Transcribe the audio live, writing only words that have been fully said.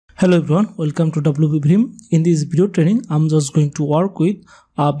Hello everyone, welcome to WP. In this video training, I'm just going to work with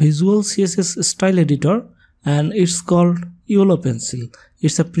a visual CSS style editor and it's called YellowPencil.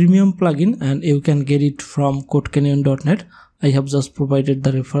 It's a premium plugin and you can get it from codecanyon.net. I have just provided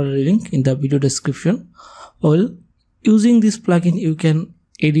the referral link in the video description. Well, using this plugin, you can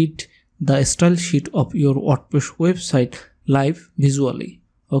edit the style sheet of your WordPress website live visually.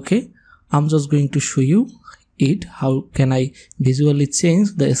 Okay, I'm just going to show you how can I visually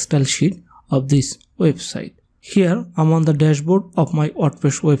change the style sheet of this website. Here I'm on the dashboard of my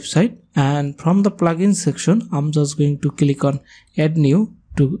WordPress website, and from the plugin section I'm just going to click on add new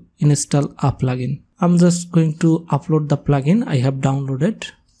to install a plugin. I'm just going to upload the plugin I have downloaded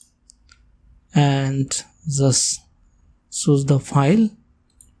and just choose the file.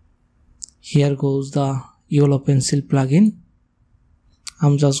 Here goes the YellowPencil plugin.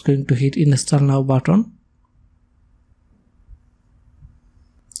 I'm just going to hit install now button.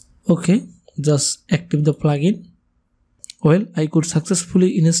 Okay, just active the plugin. Well, I could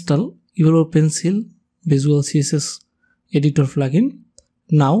successfully install YellowPencil Visual CSS Editor plugin.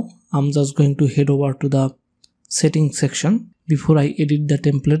 Now, I'm just going to head over to the settings section before I edit the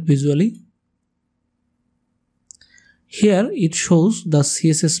template visually. Here, it shows the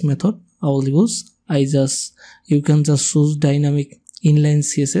CSS method I will use. You can just choose dynamic inline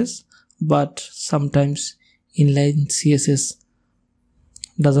CSS, but sometimes inline CSS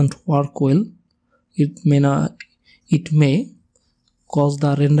doesn't work well. It may cause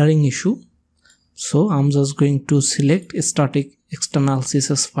the rendering issue. So I'm just going to select a static external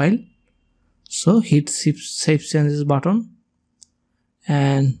CSS file. So hit save changes button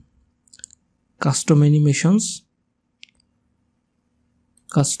and customizations.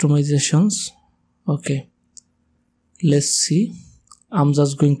 Okay, let's see. I'm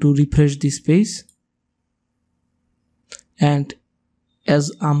just going to refresh this page, and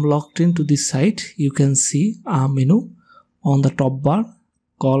as I'm logged into this site, you can see a menu on the top bar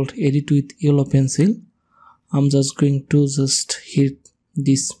called Edit with YellowPencil. I'm just going to hit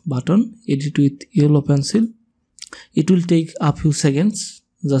this button, Edit with YellowPencil. It will take a few seconds,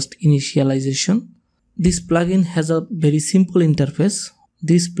 just initialization. This plugin has a very simple interface.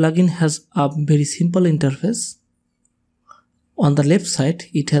 On the left side,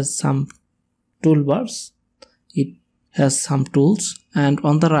 it has some toolbars. It has some tools, and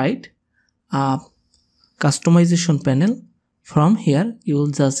on the right a customization panel. From here you will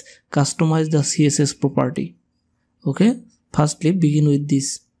just customize the CSS property. Okay, firstly begin with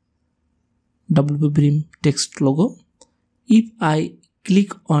this WP text logo. If I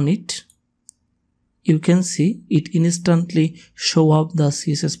click on it, you can see it instantly show up the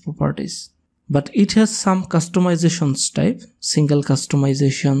CSS properties, but it has some customizations type: single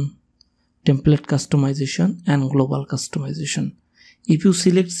customization, template customization, and global customization. If you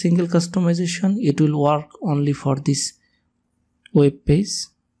select single customization, it will work only for this web page,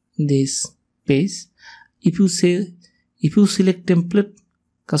 this page. If you select template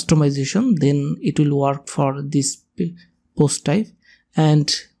customization, then it will work for this post type,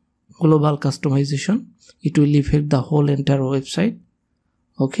 and global customization, it will affect the whole entire website.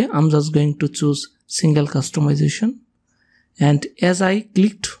 Okay, I'm just going to choose single customization. And as I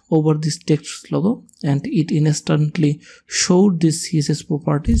clicked over this text logo, and it instantly showed these CSS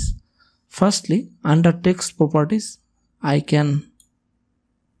properties. Firstly, under text properties, I can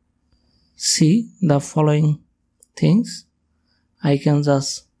see the following things. I can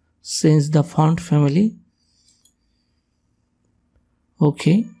just change the font family.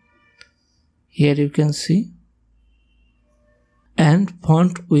 Okay, here you can see, and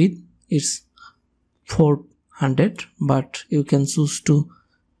font width is 400, but you can choose to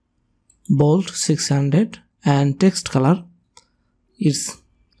bold 600, and text color is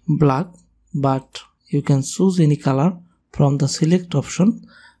black, but you can choose any color from the select option.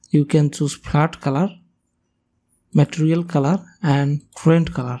 You can choose flat color, material color, and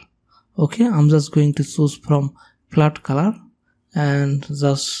trend color. Okay, I'm just going to choose from flat color and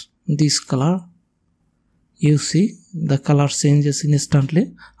just this color. You see the color changes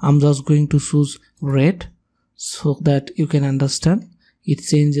instantly. I'm just going to choose red so that you can understand it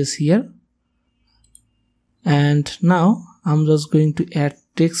changes here. And now I'm just going to add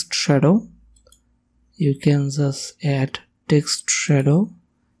text shadow. You can just add text shadow.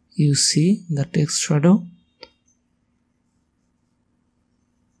 You see the text shadow.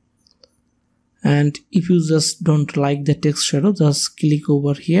 And if you just don't like the text shadow, just click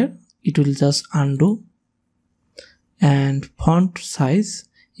over here. It will just undo. And font size,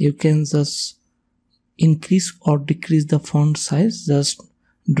 you can just increase or decrease the font size. Just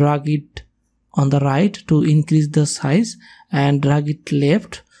drag it on the right to increase the size and drag it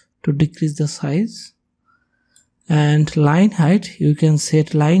left to decrease the size. And line height, you can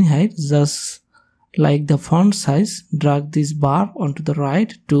set line height just like the font size. Drag this bar onto the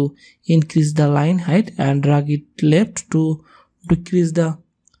right to increase the line height and drag it left to decrease the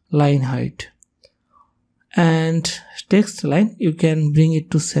line height. And text line, you can bring it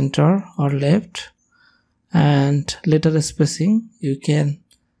to center or left. And letter spacing, you can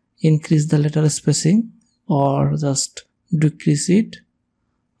increase the letter spacing or just decrease it.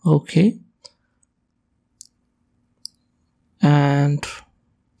 Okay, and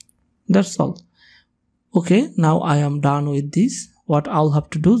that's all. Okay, now I am done with this. What I'll have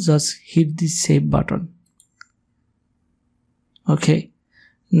to do, just hit the save button. Okay,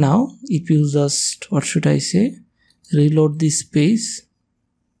 now if you just, what should I say, reload this page,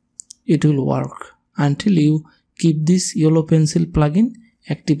 it will work until you keep this YellowPencil plugin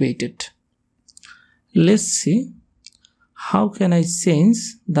activated. Let's see how can I change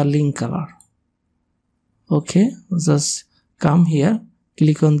the link color. Okay, just come here,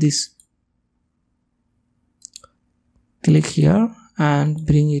 click on this, click here and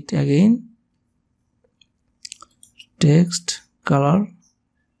bring it again. Text color,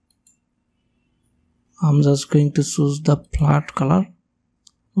 I'm just going to choose the flat color.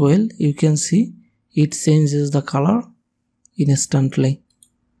 Well, you can see it changes the color instantly.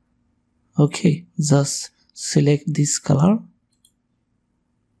 Okay, just select this color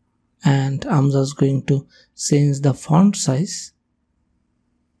and I'm just going to change the font size.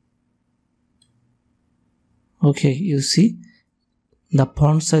 Okay, you see the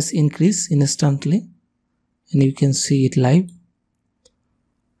font size increase instantly and you can see it live.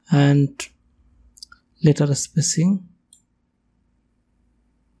 And letter spacing.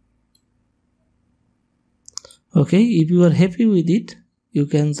 Okay, if you are happy with it, you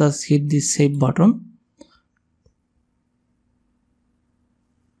can just hit the save button.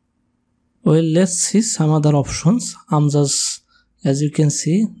 Well, let's see some other options. As you can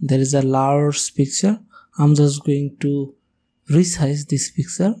see, there is a large picture. I'm just going to resize this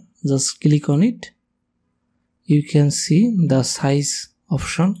picture. Just click on it. You can see the size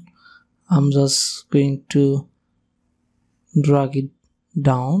option. I'm just going to drag it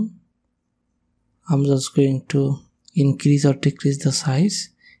down. I'm just going to increase or decrease the size.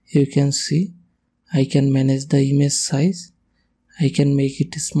 You can see I can manage the image size. I can make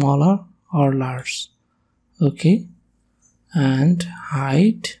it smaller or large. Okay, and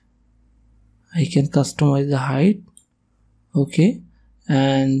height, I can customize the height. Okay,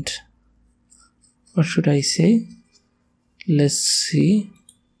 and what should I say? Let's see,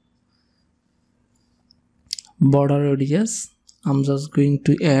 border radius. I'm just going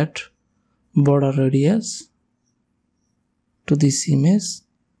to add border radius to this image.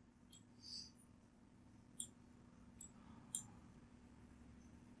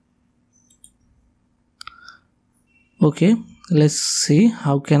 Okay, let's see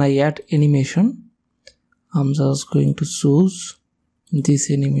how can I add animation. I'm just going to choose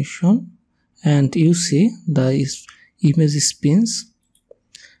this animation and you see the image spins,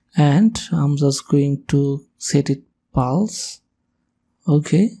 and I'm just going to set it pulse.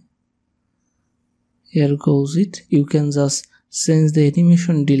 Okay, here goes it. You can just change the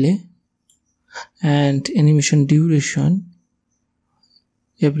animation delay and animation duration,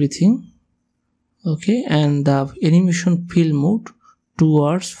 everything. Okay, and the animation fill mode,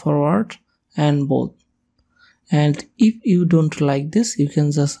 towards, forward and both. And if you don't like this, you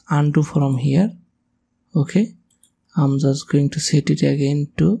can just undo from here. Okay, I'm just going to set it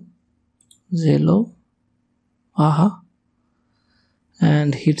again to 0.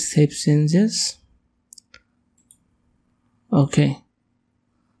 And hit save changes. Okay,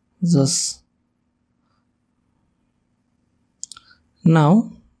 just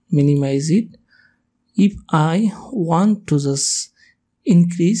now minimize it. If I want to just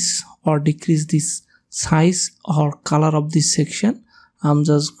increase or decrease this size or color of this section, I'm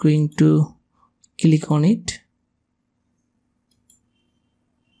just going to click on it.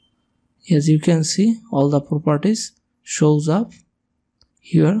 As you can see, all the properties shows up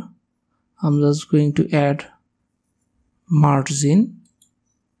here. I'm just going to add margin.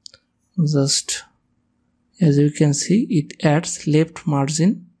 Just as you can see, it adds left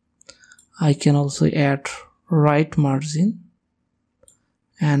margin. I can also add right margin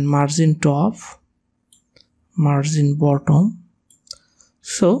and margin top, margin bottom.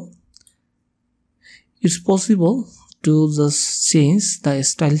 So it's possible to just change the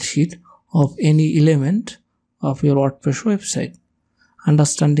style sheet of any element of your WordPress website.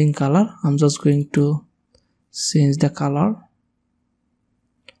 Understanding color, I'm just going to change the color.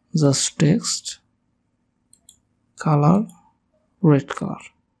 Just text, color, red color.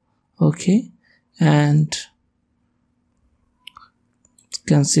 Okay, and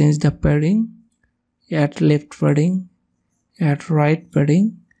can change the padding, add left padding, add right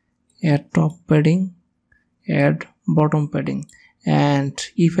padding, add top padding, add bottom padding, and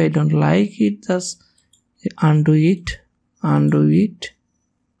if I don't like it, just undo it.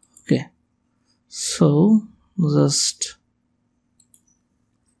 Okay, so just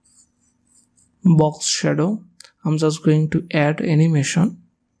box shadow, I'm just going to add animation.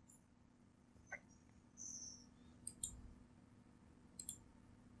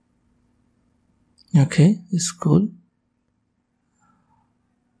 Okay, it's cool.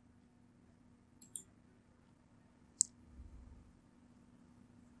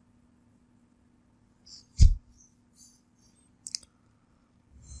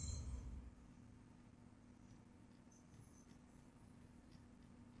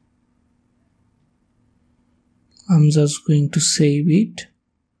 I'm just going to save it,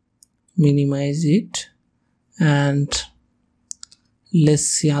 minimize it, and let's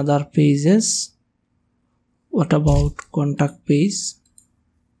see other pages. What about contact page?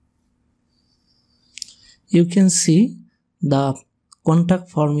 You can see the contact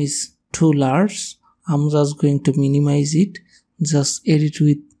form is too large. I'm just going to minimize it, just edit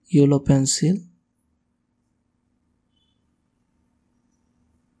with yellow pencil.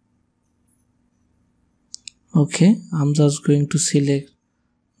 Okay, I'm just going to select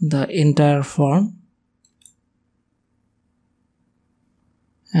the entire form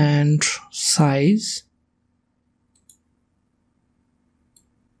and size.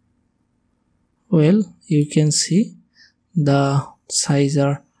 Well, you can see the size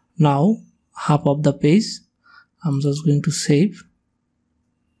are now half of the page. I'm just going to save.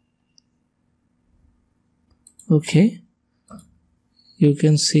 Okay, you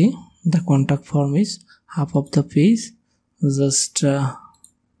can see the contact form is half of the page. Just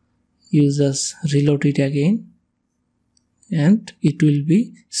reload it again and it will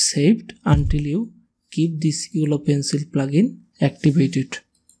be saved until you keep this yellow pencil plugin activated.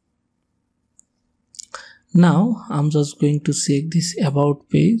 Now I'm just going to check this about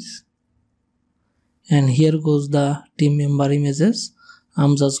page, and here goes the team member images.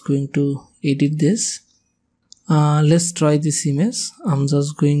 I'm just going to edit this. Let's try this image. I'm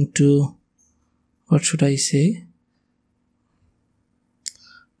just going to, what should I say,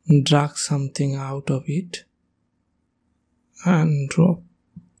 drag something out of it and drop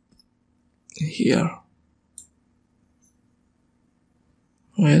here.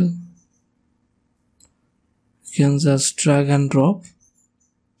 Well, you can just drag and drop.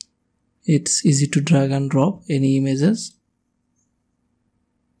 It's easy to drag and drop any images.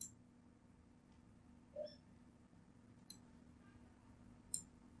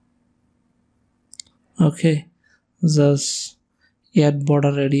 Okay, just add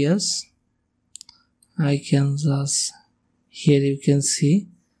border radius. I can just, here you can see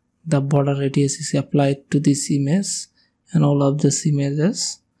the border radius is applied to this image and all of these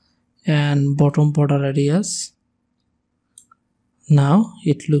images, and bottom border radius. Now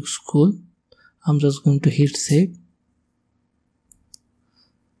it looks cool. I'm just going to hit save.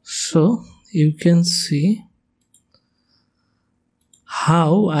 So you can see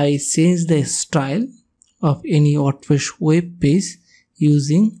how I change the style of any WordPress web page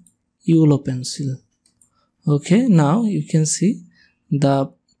using YellowPencil. Okay, now you can see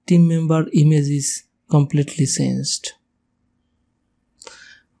the team member image is completely changed.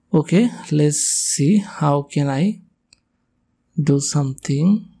 Okay, let's see how can I do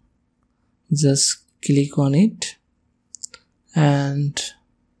something. Just click on it and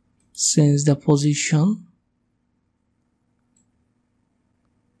change the position.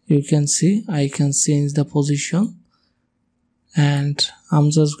 You can see I can change the position, and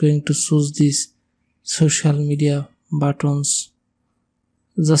I'm just going to choose these social media buttons,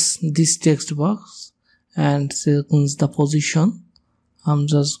 just this text box, and change the position. I'm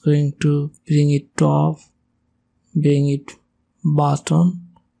just going to bring it top, bring it bottom.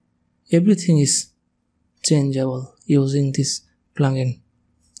 Everything is changeable using this plugin.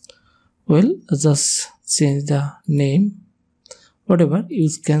 Well, just change the name, whatever. You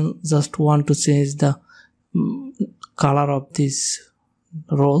can just want to change the color of this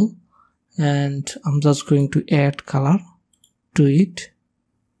role, and I'm just going to add color to it,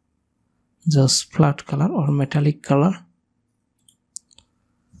 just flat color or metallic color.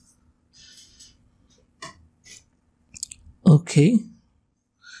 Okay,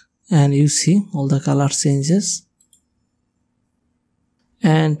 and you see all the color changes.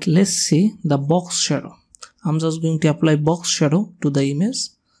 And let's see the box shadow. I'm just going to apply box shadow to the image.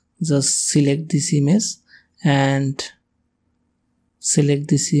 Just select this image and select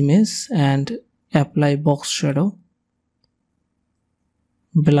this image and apply box shadow,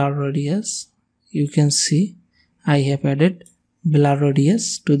 blur radius. You can see I have added blur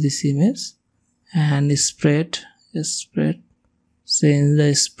radius to this image, and spread, change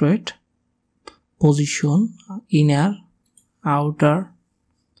the spread, position, inner, outer,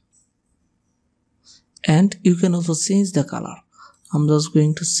 and you can also change the color. I'm just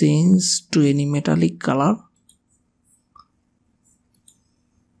going to change to any metallic color.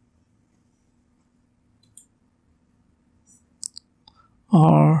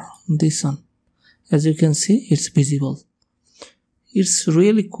 Or this one. As you can see, it's visible. It's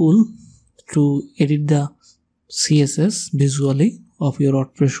really cool to edit the CSS visually of your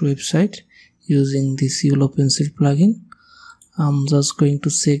WordPress website using this YellowPencil plugin. I'm just going to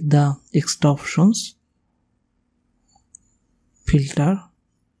check the extra options. Filter.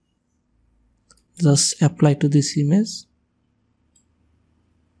 Just apply to this image.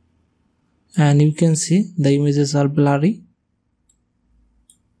 And you can see the images are blurry.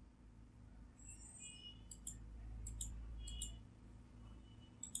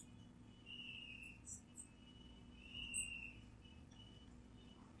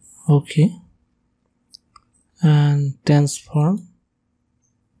 Okay, and transform,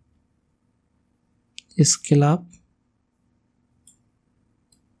 scale up,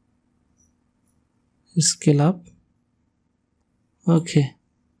 okay.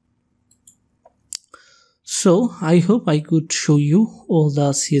 So I hope I could show you all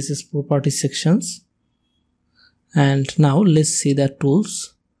the CSS property sections. And now let's see the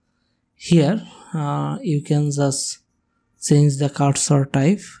tools. Here you can just change the cursor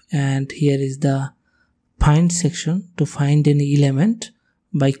type, and here is the find section to find any element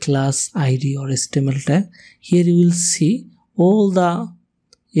by class ID or HTML tag. Here you will see all the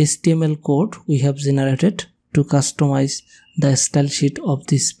HTML code we have generated to customize the style sheet of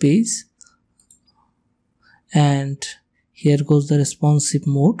this page. And here goes the responsive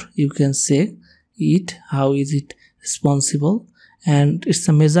mode. You can say it, how is it responsible, and it's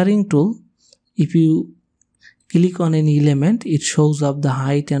a measuring tool. If you click on any element, it shows up the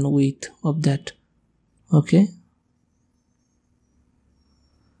height and width of that. Okay,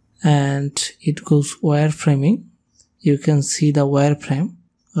 and it goes wireframing. You can see the wireframe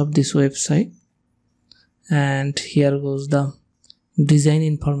of this website, and here goes the design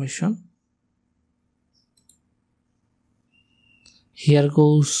information. Here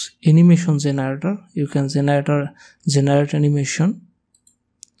goes animation generator. You can generate animation,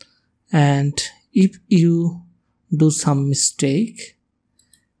 and if you do some mistake,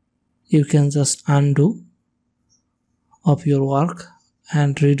 you can just undo of your work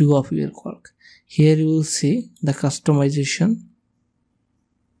and redo of your work. Here you will see the customization.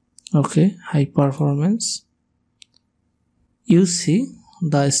 Okay, high performance. You see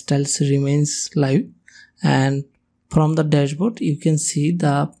the styles remains live, and from the dashboard you can see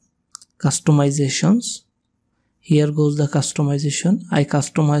the customizations. Here goes the customization. I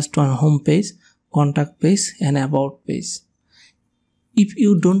customized on home page, contact page and about page. If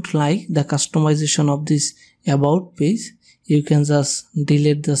you don't like the customization of this about page, you can just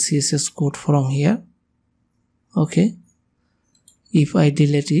delete the CSS code from here. Okay, if I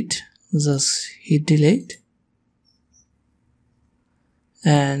delete it, just hit delete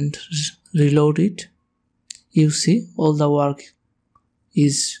and reload it. You see all the work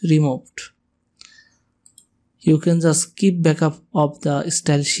is removed. You can just keep backup of the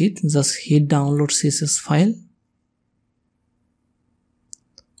style sheet. Just hit download CSS file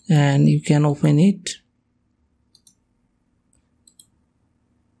and you can open it.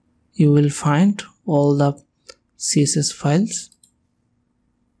 You will find all the CSS files.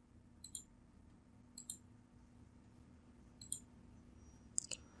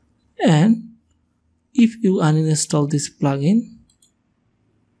 And if you uninstall this plugin,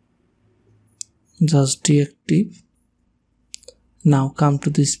 just deactive. Now come to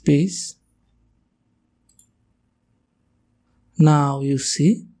this page. Now you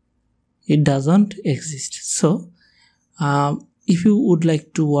see it doesn't exist. So if you would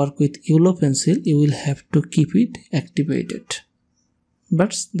like to work with YellowPencil, you will have to keep it activated,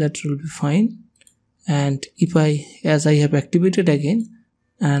 but that will be fine. And if as I have activated again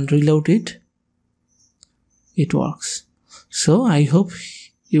and reload it, it works. So I hope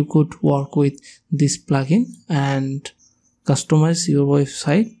you could work with this plugin and customize your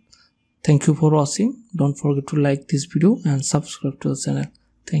website. Thank you for watching. Don't forget to like this video and subscribe to the channel.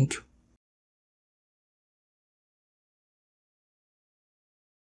 Thank you.